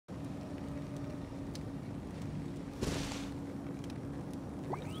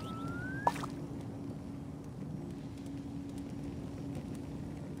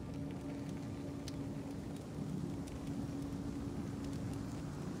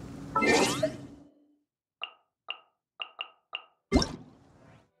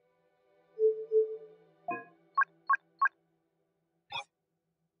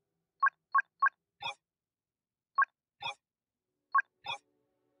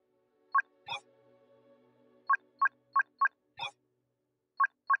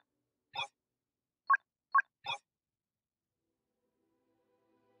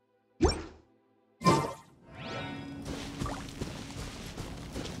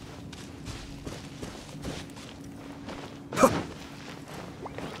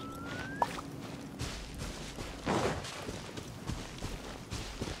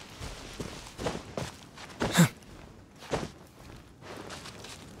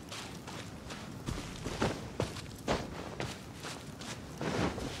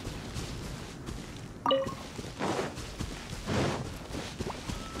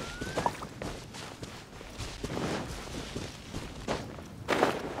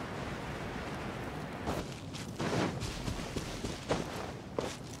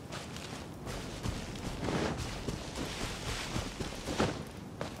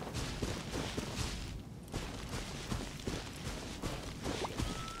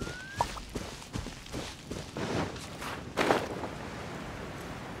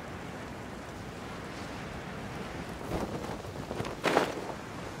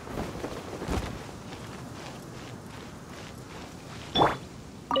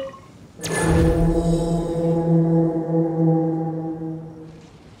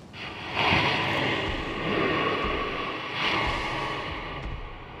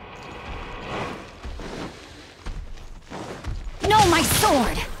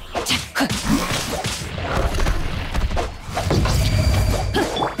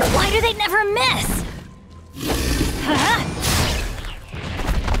Why do they never miss?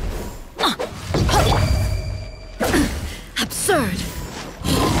 Absurd.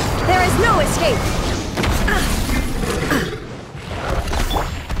 There is no escape.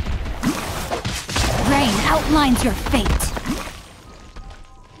 Rain outlines your fate.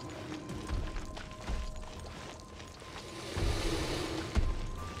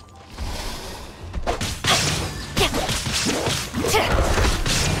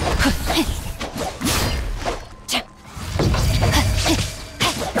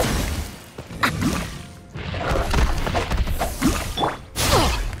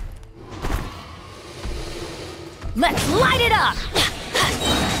 Let's light it up!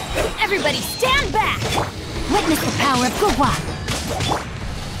 Everybody stand back! Witness the power of Gugwa!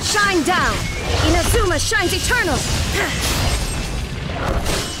 Shine down! Inazuma shines eternal!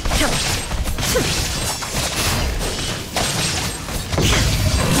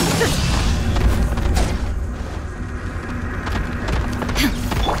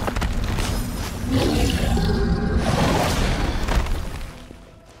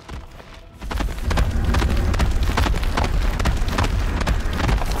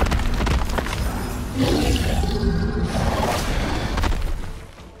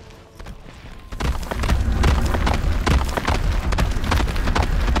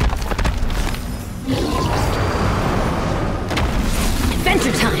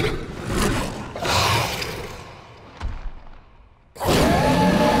 Adventure time!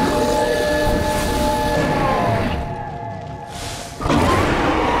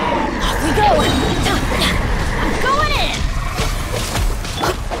 Off we go! I'm going in!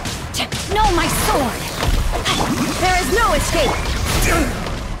 No, my sword! There is no escape!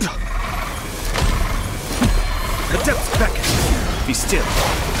 The depths beckon. Be still.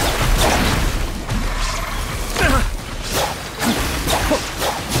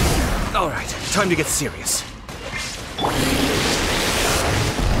 All right, time to get serious.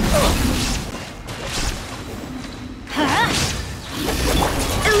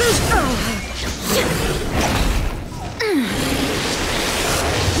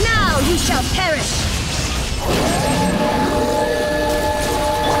 Now you shall perish!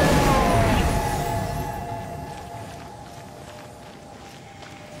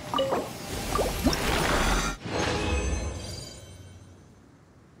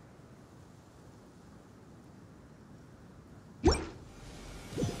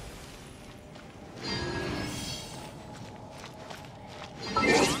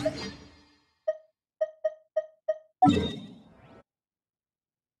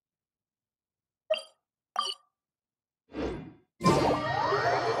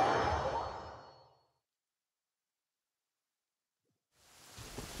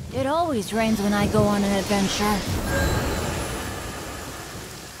 It always rains when I go on an adventure.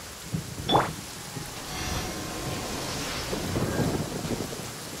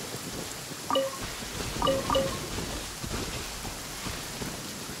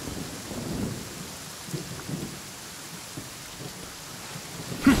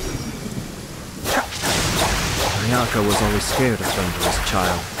 Ayaka was always scared of thunder as a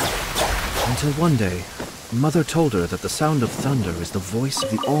child. Until one day, Mother told her that the sound of thunder is the voice of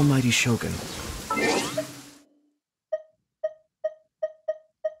the almighty Shogun.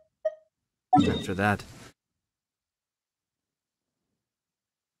 After that,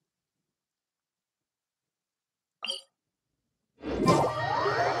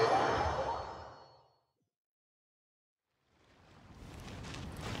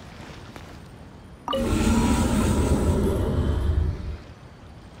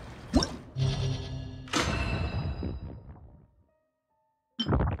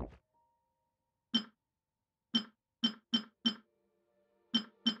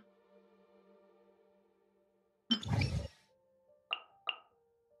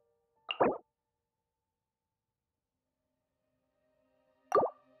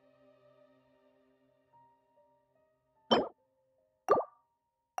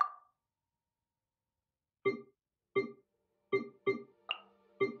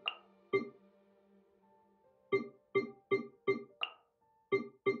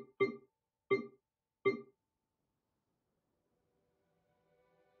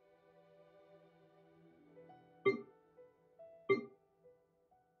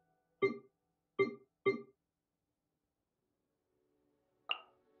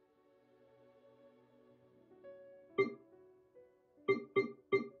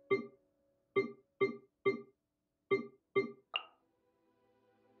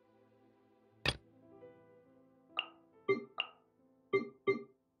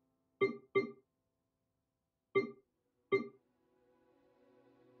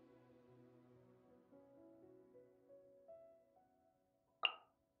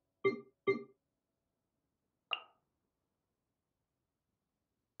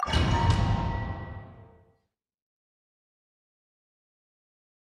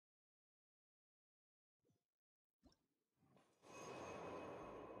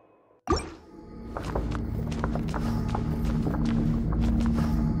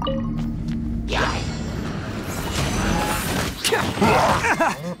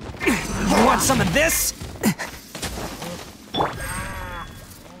 want some of this?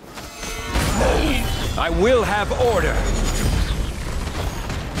 I will have order.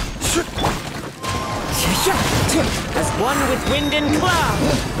 As one with wind and cloud.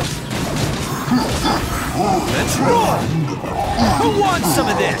 Let's roll! Who wants some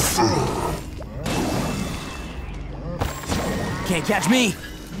of this? Can't catch me.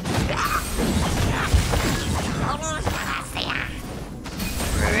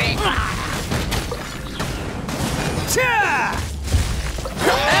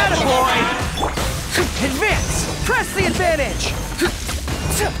 Attaboy! Advance! Press the advantage!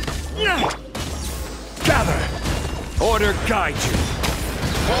 Gather! Order guide you.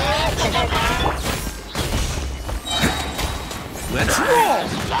 Let's roll!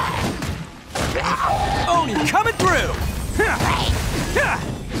 Oni coming through!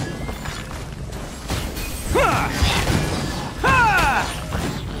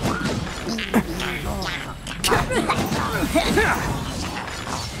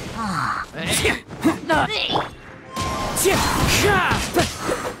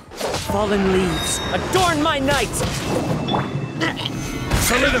 Fallen leaves, adorn my night!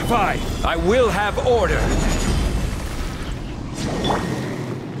 Solidify! I will have order!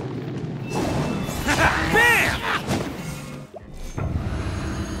 Bam!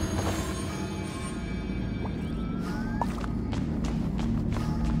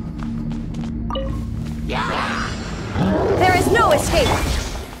 There is no escape!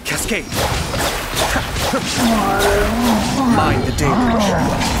 Cascade! Mind the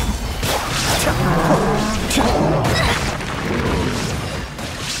deluge!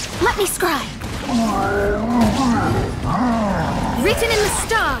 Let me scribe! Written in the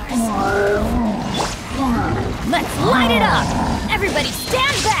stars! Let's light it up! Everybody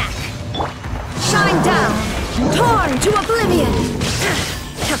stand back! Shine down! Torn to oblivion!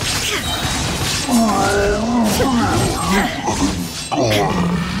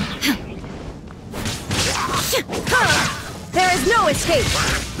 There is no escape!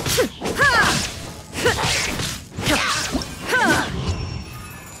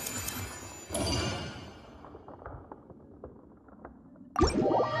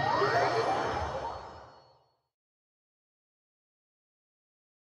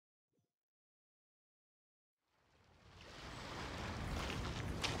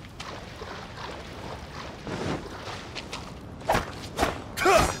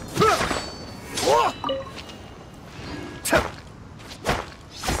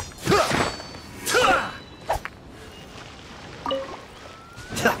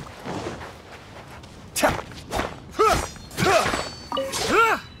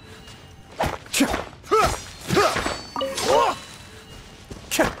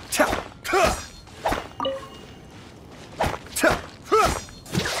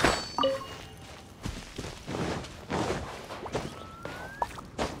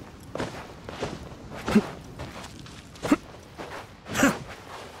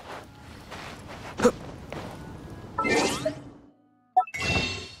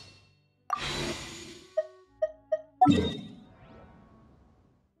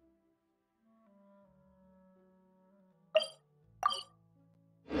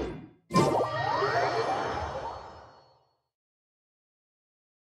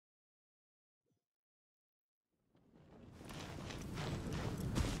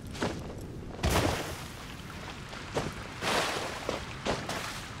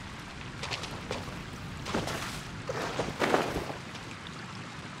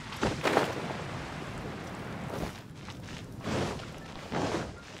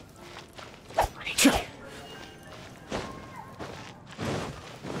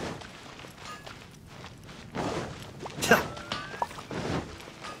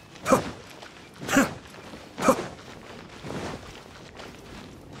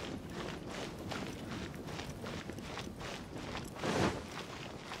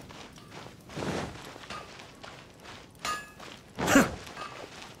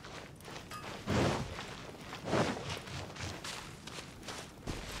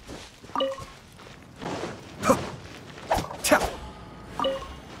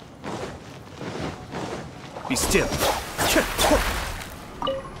 Be still.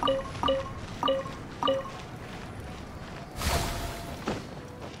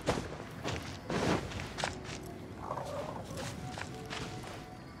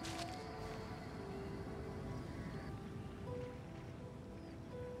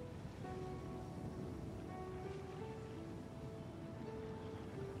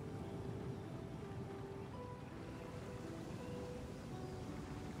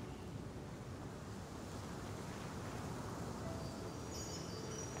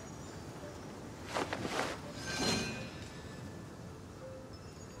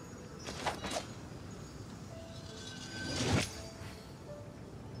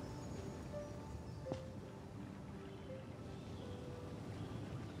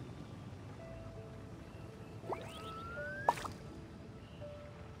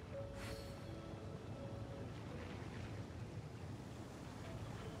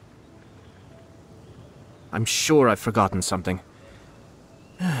 I'm sure I've forgotten something.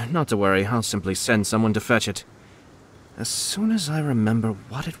 Not to worry, I'll simply send someone to fetch it. As soon as I remember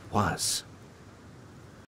what it was.